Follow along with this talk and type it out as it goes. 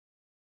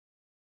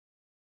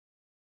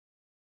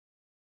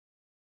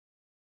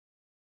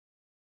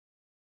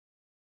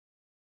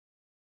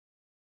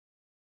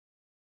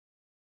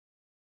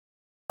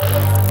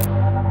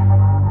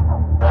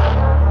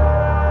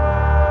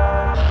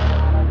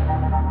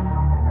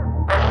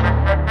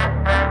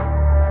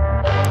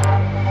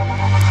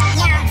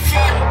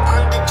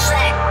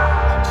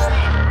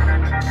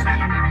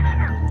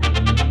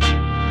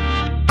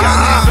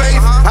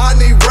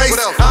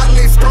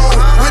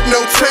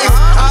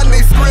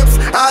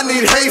I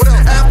need haste.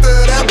 After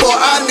that, boy,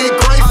 I need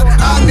grace.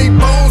 I need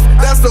bones,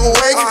 that's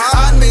awake.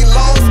 I need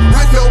lost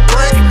with no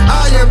break.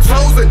 I am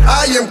chosen,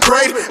 I am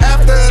great.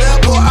 After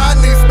that, boy, I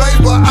need space,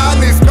 boy, I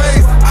need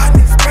space. I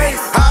need space,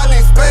 I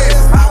need space.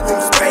 I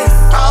want space,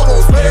 I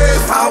want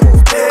space, I want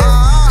space.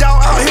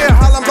 Y'all out here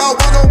hollering about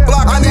 1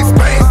 block. I need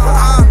space,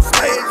 I want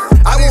space,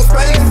 I want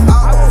space,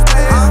 I want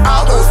space,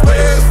 I want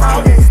space,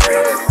 I want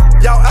space.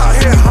 Y'all out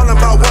here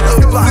hollering about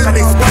 1 block. I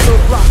need space,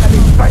 I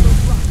need space.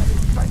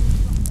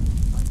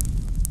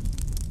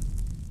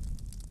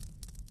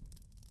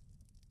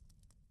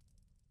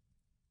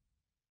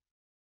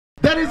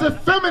 That is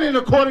effeminate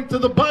according to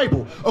the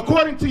Bible,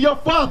 according to your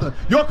Father,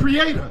 your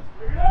Creator.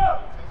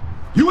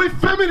 You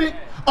effeminate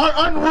are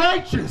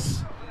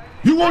unrighteous.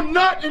 You will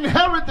not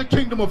inherit the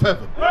kingdom of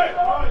heaven.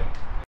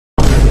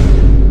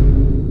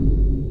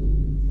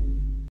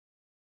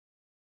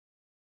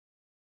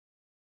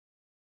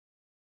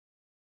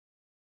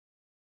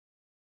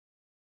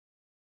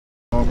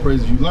 All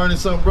praises. You learning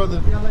something,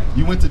 brother?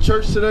 You went to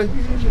church today?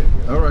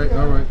 All right,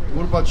 all right.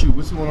 What about you?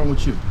 What's going on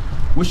with you?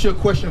 What's your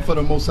question for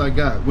the Most High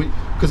God?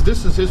 Because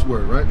this is His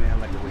word, right?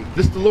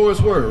 This is the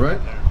Lord's word, right?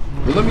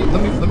 Well, let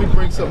me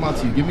bring something out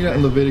to you. Give me that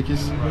in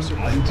Leviticus,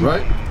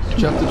 right?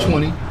 Chapter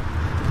 20.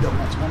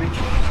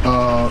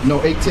 No,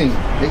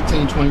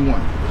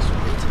 18:21.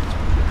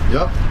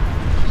 Yep.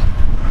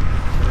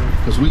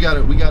 Because we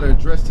gotta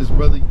address this,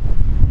 brother.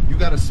 You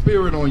got a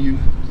spirit on you,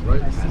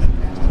 right?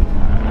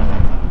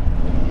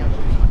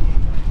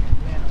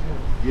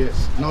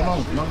 Yes. No.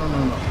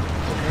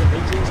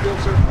 18 still,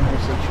 sir? I'm gonna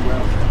set you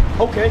out.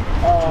 Okay.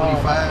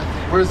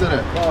 25. Where is it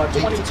at?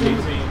 22. 18.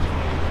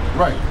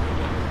 Right.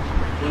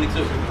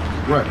 22.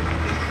 Right.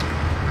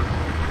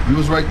 You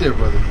was right there,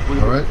 brother.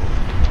 All right.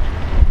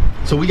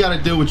 So we got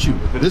to deal with you.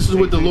 This is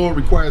what the Lord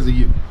requires of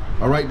you.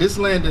 All right. This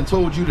land done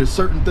told you that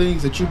certain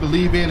things that you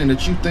believe in and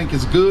that you think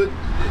is good,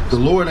 the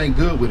Lord ain't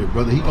good with it,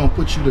 brother. He gonna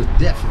put you to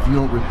death if you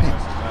don't repent.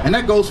 And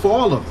that goes for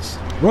all of us.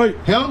 Right.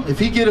 Him, if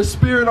he get a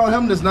spirit on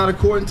him that's not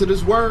according to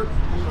this word,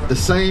 the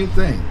same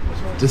thing.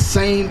 The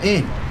same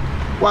end.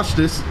 Watch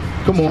this.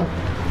 Come on.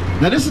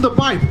 Now this is the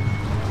Bible.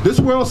 This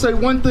world say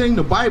one thing,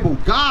 the Bible,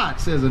 God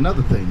says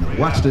another thing. Now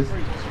watch this.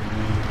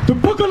 The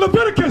book of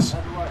Leviticus,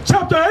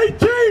 chapter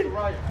 18,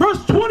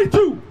 verse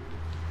 22.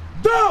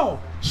 Thou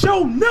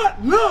shalt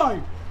not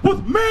lie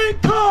with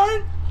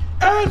mankind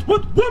as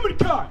with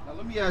womankind. Now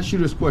let me ask you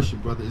this question,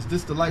 brother. Is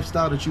this the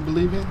lifestyle that you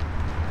believe in?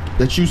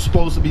 That you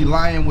supposed to be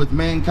lying with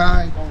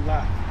mankind? Don't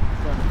lie.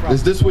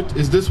 Is this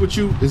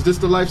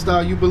the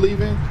lifestyle you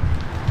believe in?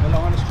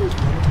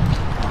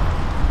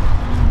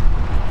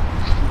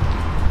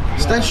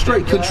 Stand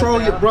straight,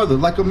 control your brother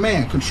like a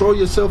man. Control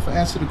yourself and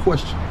answer the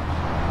question.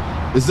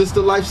 Is this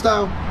the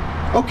lifestyle?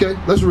 Okay,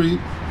 let's read.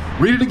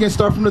 Read it again,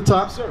 start from the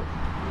top. Sir.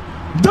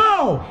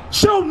 Thou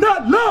shalt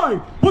not lie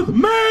with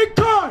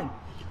mankind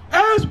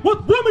as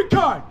with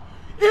womankind.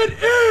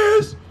 It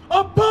is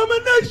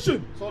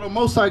abomination. So the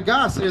Most High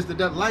God says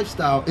that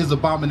lifestyle is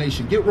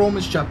abomination. Get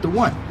Romans chapter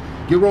 1.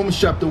 Get Romans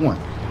chapter 1.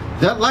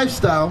 That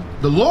lifestyle,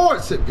 the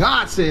Lord said,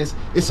 God says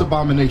it's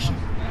abomination.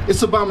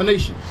 It's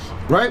abomination,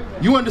 right?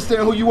 You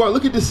understand who you are.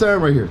 Look at this sign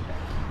right here.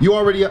 You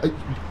already,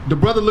 the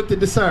brother looked at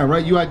the sign,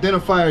 right? You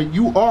identify,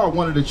 you are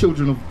one of the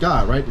children of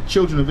God, right? The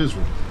children of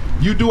Israel.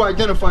 You do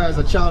identify as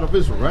a child of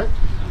Israel, right?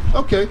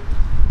 Okay.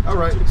 All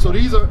right. So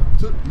these are,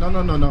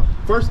 no.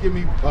 First give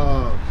me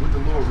what the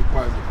Lord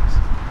requires of us.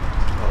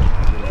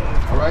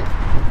 All right?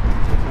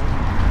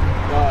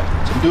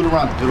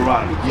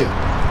 Deuteronomy.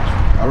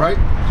 Yeah. All right?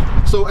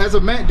 So as a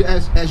man,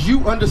 as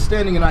you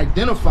understanding and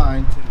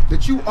identifying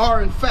that you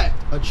are in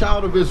fact a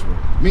child of Israel,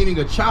 meaning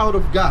a child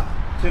of God,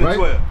 10 right? and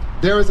 12.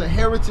 There is a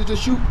heritage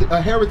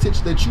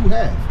that you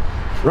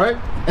have, right?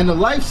 And the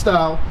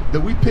lifestyle that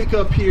we pick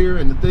up here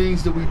and the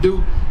things that we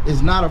do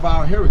is not of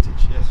our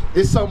heritage. Yes, sir.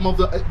 It's something of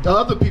the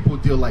other people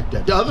deal like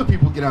that. The other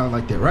people get out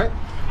like that, right?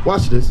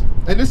 Watch this.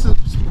 And this is,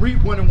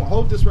 read 1 and 1.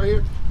 Hold this right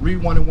here.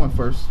 Read 1 and 1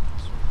 first,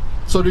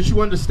 so that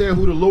you understand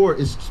who the Lord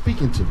is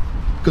speaking to.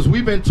 Because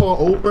we've been taught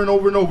over and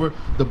over and over,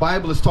 the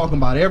Bible is talking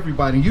about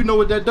everybody. And you know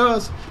what that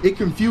does? It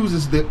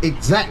confuses the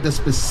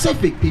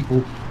specific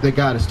people that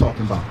God is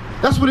talking about.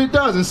 That's what it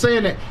does. And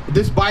saying that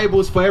this Bible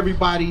is for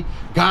everybody,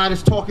 God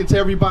is talking to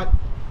everybody,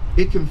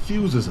 it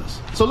confuses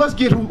us. So let's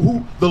get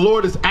who the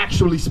Lord is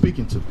actually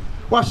speaking to.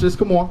 Watch this,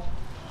 come on.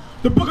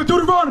 The book of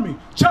Deuteronomy,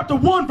 chapter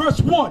 1, verse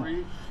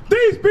 1.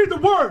 These be the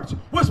words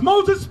which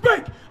Moses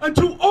spake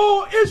unto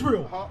all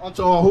Israel.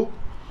 Unto all who?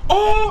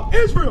 All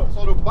Israel.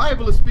 So the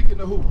Bible is speaking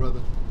to who,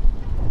 brother?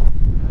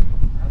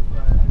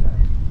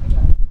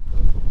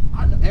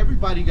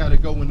 Everybody got to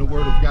go when the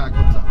word of God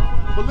comes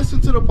out. But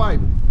listen to the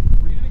Bible.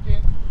 Read it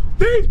again.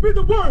 These be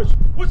the words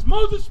which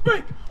Moses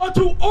spake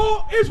unto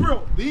all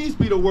Israel. These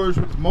be the words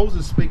which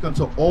Moses spake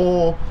unto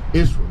all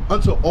Israel.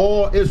 Unto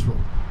all Israel.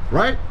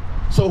 Right?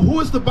 So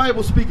who is the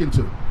Bible speaking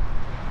to?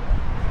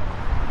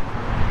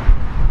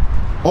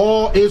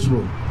 All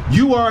Israel.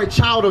 You are a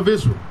child of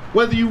Israel,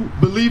 whether you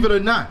believe it or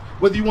not,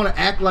 whether you want to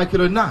act like it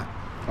or not.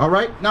 All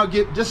right? Now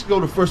just go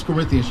to 1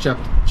 Corinthians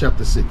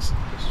chapter 6,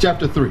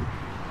 chapter 3.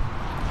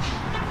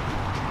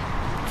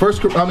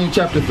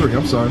 Chapter 3.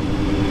 I'm sorry.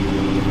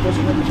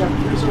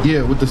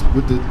 Yeah, with the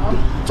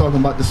talking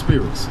about the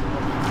spirits,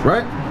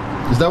 right?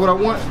 Is that what I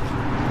want?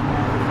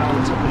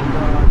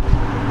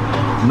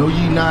 Know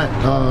ye not?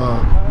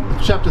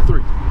 Chapter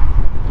 3,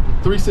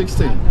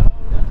 3:16.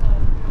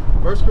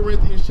 1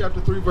 Corinthians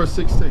chapter 3, verse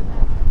 16.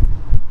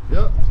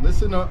 Yep.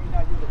 Listen up.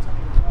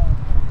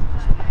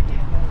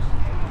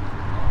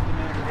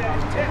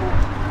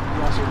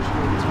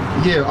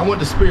 Yeah, I want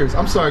the spirits.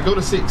 I'm sorry. Go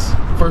to 6.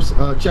 First,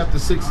 chapter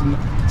 6 and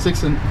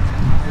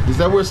is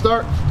that where it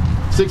start?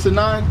 6 and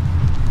 9.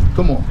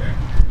 Come on.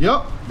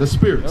 Yep. The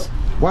spirits.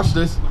 Watch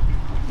this.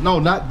 No,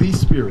 not the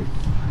spirit.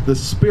 The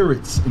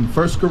spirits in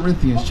 1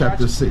 Corinthians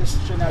chapter 6.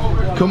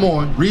 Come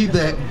on, read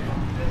that.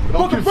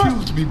 Don't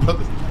confuse me,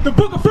 brother. The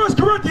book of 1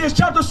 Corinthians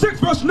chapter 6,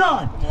 verse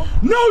 9.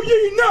 Know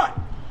ye not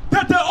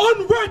that the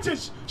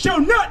unrighteous shall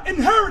not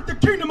inherit the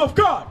kingdom of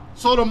God?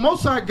 So the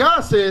Most High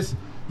God says,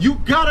 you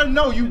gotta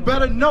know, you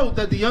better know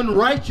that the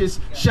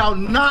unrighteous shall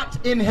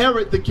not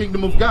inherit the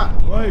kingdom of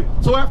God. Right.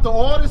 So after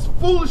all this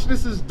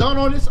foolishness is done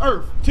on this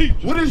earth,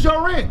 what is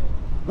your end?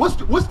 What's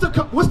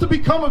to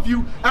become of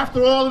you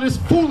after all of this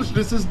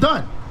foolishness is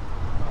done?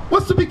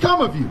 What's to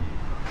become of you?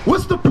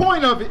 What's the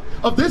point of it,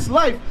 of this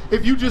life,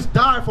 if you just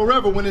die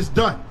forever when it's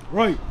done?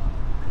 Right.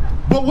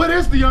 But what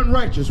is the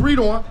unrighteous? Read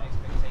on.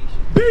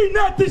 Be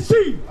not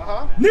deceived,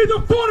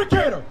 neither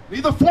fornicator.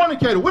 Neither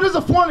fornicator. What is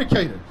a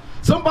fornicator?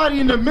 Somebody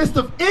in the midst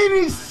of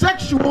any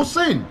sexual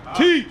sin.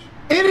 Teach.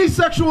 Any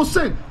sexual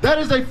sin. That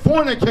is a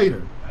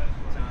fornicator.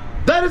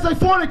 That is a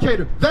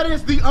fornicator. That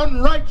is the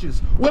unrighteous.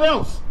 What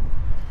else?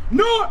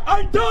 Nor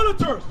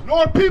idolaters.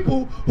 Nor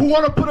people who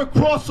want to put a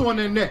cross on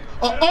their neck,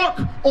 an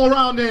ark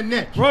around their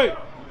neck. Right.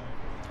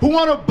 Who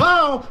want to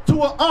bow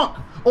to an ark,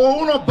 or who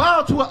want to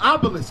bow to an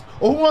obelisk,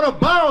 or who want to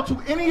bow to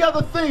any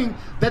other thing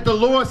that the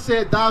Lord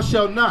said thou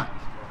shalt not.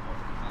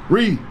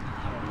 Read.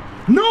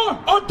 Nor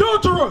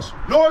adulterers.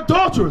 Nor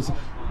adulterers.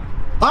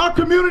 Our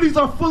communities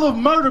are full of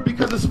murder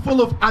because it's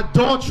full of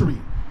adultery.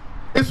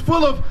 It's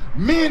full of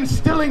men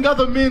stealing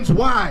other men's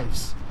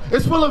wives.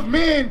 It's full of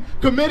men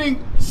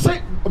committing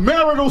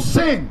marital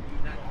sin.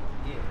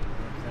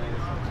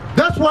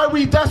 That's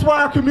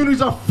why our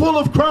communities are full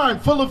of crime,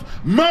 full of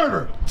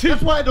murder.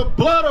 That's why the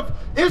blood of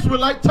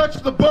Israelite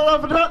touched the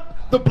blood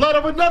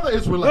of another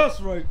Israelite. That's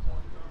right.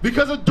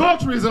 Because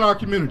adultery is in our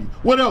community.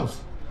 What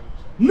else?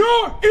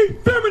 Nor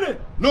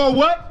effeminate. Nor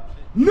what?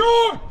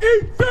 Nor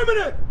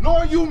effeminate.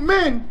 Nor you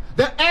men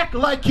that act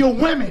like you're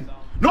women.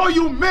 Nor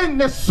you men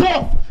that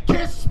soft,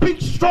 can't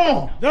speak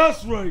strong.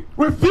 That's right.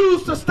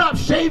 Refuse to stop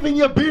shaving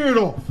your beard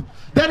off.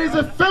 That is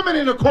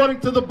effeminate according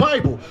to the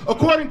Bible,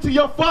 according to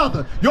your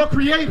Father, your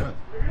Creator.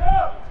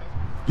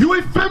 You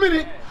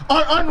effeminate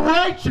are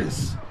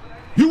unrighteous.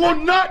 You will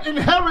not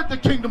inherit the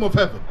kingdom of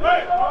heaven.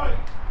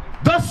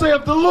 Thus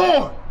saith the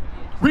Lord.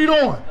 Read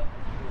on.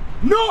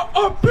 Nor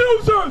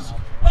abusers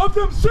of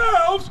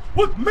themselves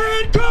with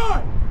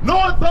mankind.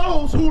 Nor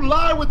those who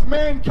lie with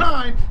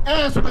mankind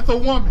as with a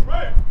woman.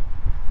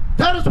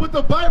 That is what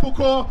the Bible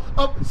calls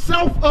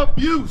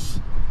self-abuse.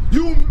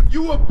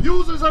 You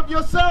abusers of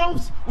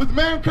yourselves with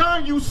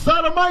mankind, you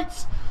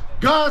sodomites.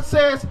 God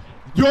says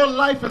your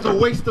life is a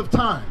waste of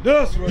time.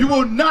 That's right. You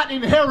will not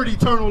inherit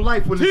eternal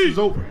life when this is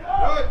over.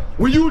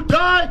 When you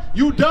die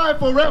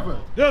forever.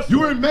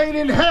 You remain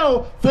in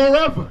hell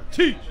forever.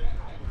 Teach.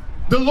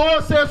 The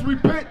Lord says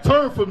repent,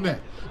 turn from that.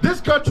 This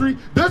country,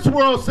 this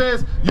world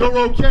says you're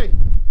okay.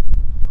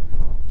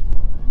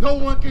 No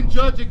one can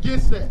judge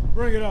against that.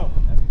 Bring it out.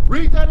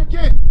 Read that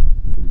again.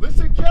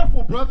 Listen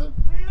careful, brother.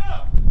 Bring it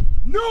out.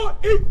 Nor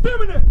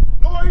effeminate.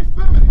 Nor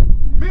effeminate.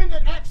 Men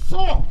that act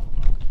soft.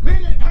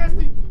 Men that has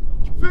to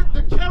fit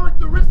the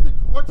characteristic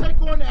or take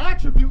on the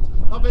attributes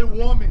of a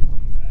woman.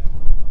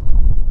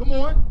 Come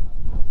on.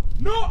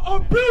 Nor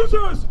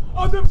abusers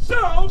of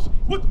themselves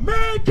with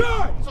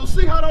mankind. So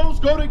see how those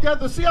go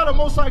together? See how the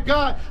Most High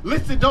God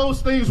listed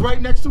those things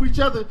right next to each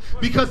other?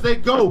 Because they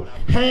go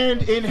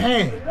hand in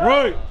hand.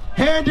 Right.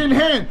 Hand in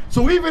hand.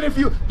 So even if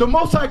the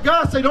Most High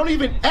God say, don't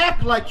even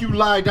act like you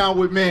lie down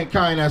with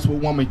mankind as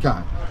with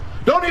womankind.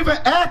 Don't even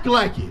act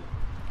like it.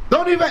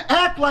 Don't even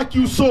act like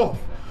you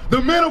soft.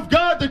 The men of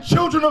God, the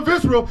children of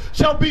Israel,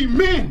 shall be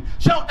men,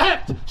 shall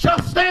act,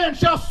 shall stand,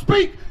 shall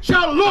speak,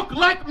 shall look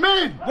like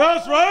men.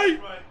 That's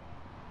right.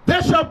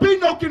 There shall be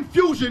no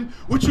confusion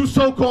with you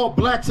so-called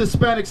blacks,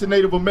 Hispanics, and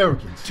Native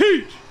Americans.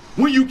 Teach.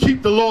 When you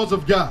keep the laws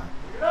of God.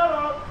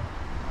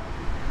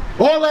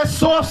 All that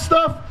soft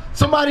stuff,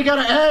 somebody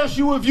gotta ask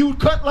you if you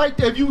cut like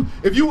that,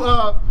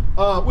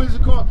 what is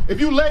it called? If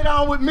you lay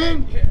down with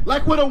men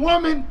like with a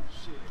woman,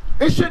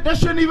 there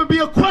shouldn't even be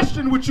a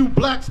question with you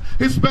blacks,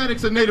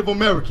 Hispanics, and Native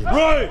Americans.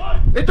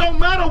 Right. It don't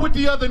matter what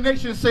the other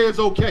nations say is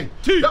okay.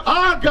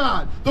 Our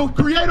God, the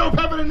creator of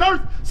heaven and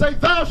earth, say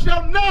thou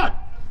shalt not.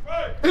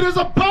 Right. It is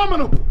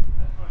abominable.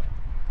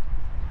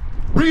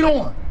 Read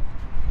on.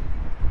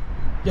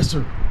 Yes,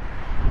 sir.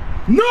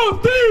 No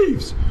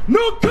thieves,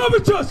 no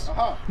covetous,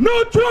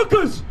 no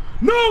drunkards,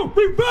 no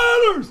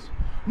revilers,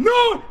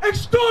 nor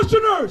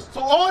extortioners. So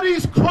all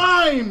these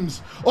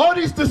crimes, all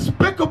these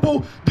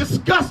despicable,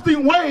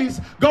 disgusting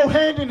ways go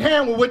hand in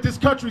hand with what this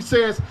country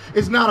says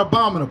is not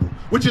abominable,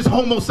 which is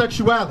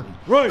homosexuality.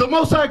 Right. The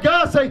Most High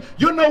God say,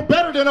 you're no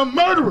better than a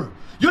murderer.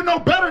 You're no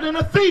better than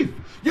a thief.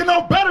 You're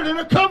no better than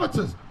a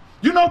covetous.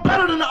 You're no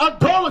better than an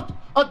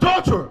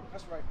adulterer.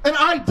 That's right. An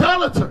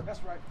idolater.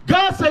 That's right.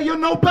 God say you're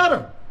no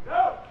better.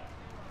 Yeah.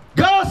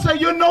 God say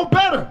you're no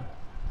better.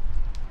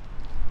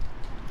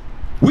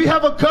 We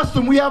have a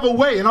custom, we have a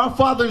way, and our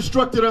Father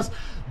instructed us,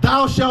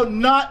 thou shalt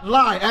not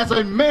lie as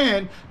a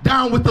man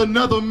down with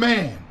another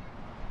man.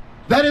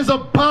 That is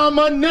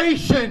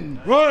abomination.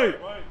 Right.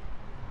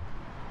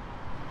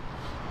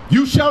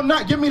 You shall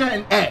not, give me that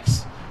in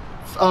Acts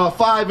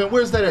 5, and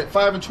where's that at?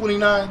 5 and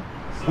 29?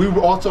 We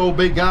ought to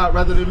obey God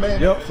rather than man.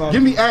 Yep.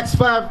 Give me Acts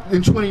 5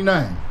 and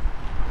 29.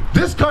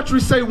 This country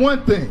say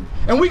one thing,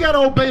 and we got to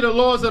obey the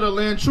laws of the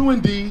land, true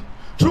indeed,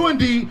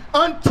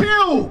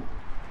 until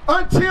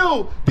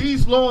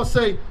these laws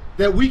say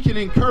that we can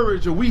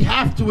encourage, or we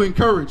have to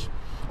encourage,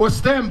 or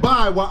stand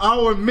by while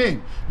our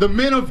men, the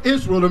men of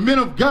Israel, the men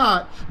of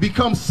God,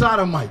 become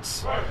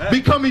sodomites,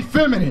 become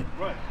effeminate.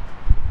 Right.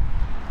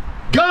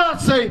 God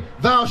say,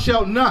 thou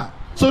shalt not.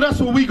 So that's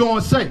what we gonna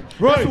say.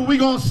 Right. That's what we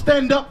gonna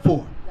stand up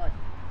for. Right.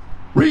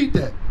 Read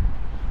that.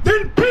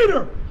 Then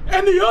Peter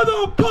and the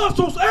other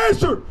apostles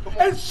answered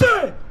and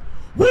said,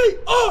 we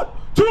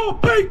ought to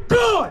obey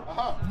God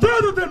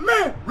rather than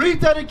man.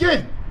 Read that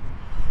again.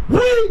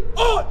 We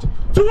ought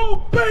to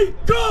obey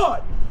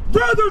God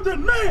rather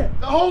than man.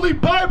 The Holy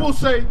Bible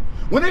say,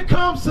 when it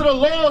comes to the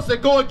laws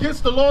that go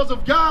against the laws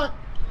of God,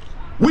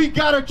 we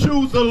gotta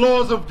choose the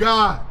laws of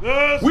God.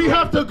 Yes. We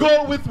have to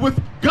go with what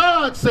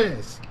God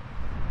says.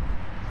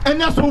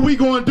 And that's what we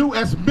gonna do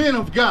as men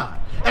of God,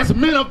 as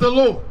men of the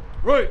Lord.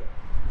 Right.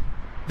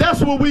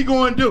 That's what we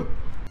gonna do.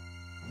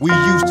 We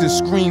used to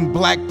scream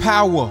black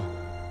power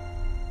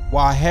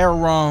while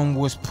heroin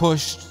was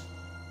pushed.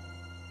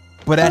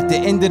 But at the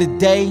end of the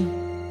day,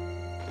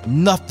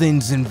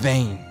 nothing's in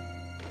vain.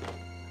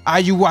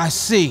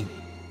 IUIC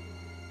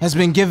has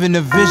been given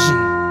a vision.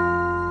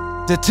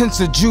 The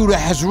tents of Judah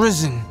has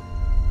risen.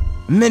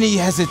 Many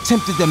has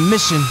attempted the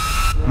mission.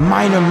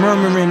 Minor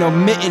murmuring,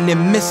 omitting,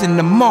 and missing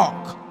the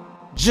mark.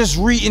 Just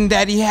reading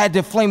that he had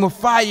the flame of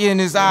fire in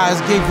his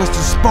eyes gave us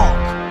the spark.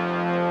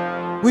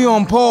 We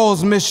on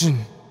Paul's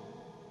mission.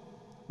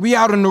 We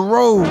out on the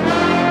road,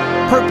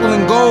 purple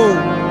and gold.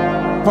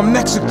 From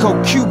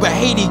Mexico, Cuba,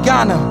 Haiti,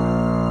 Ghana,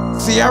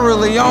 Sierra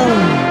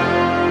Leone.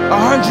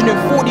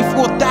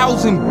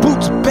 144,000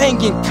 boots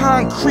banging,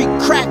 concrete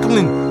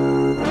crackling.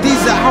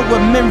 These are our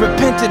men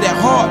repented at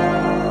heart.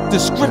 The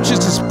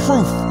scriptures is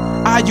proof.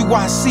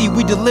 IUIC,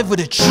 we deliver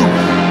the truth.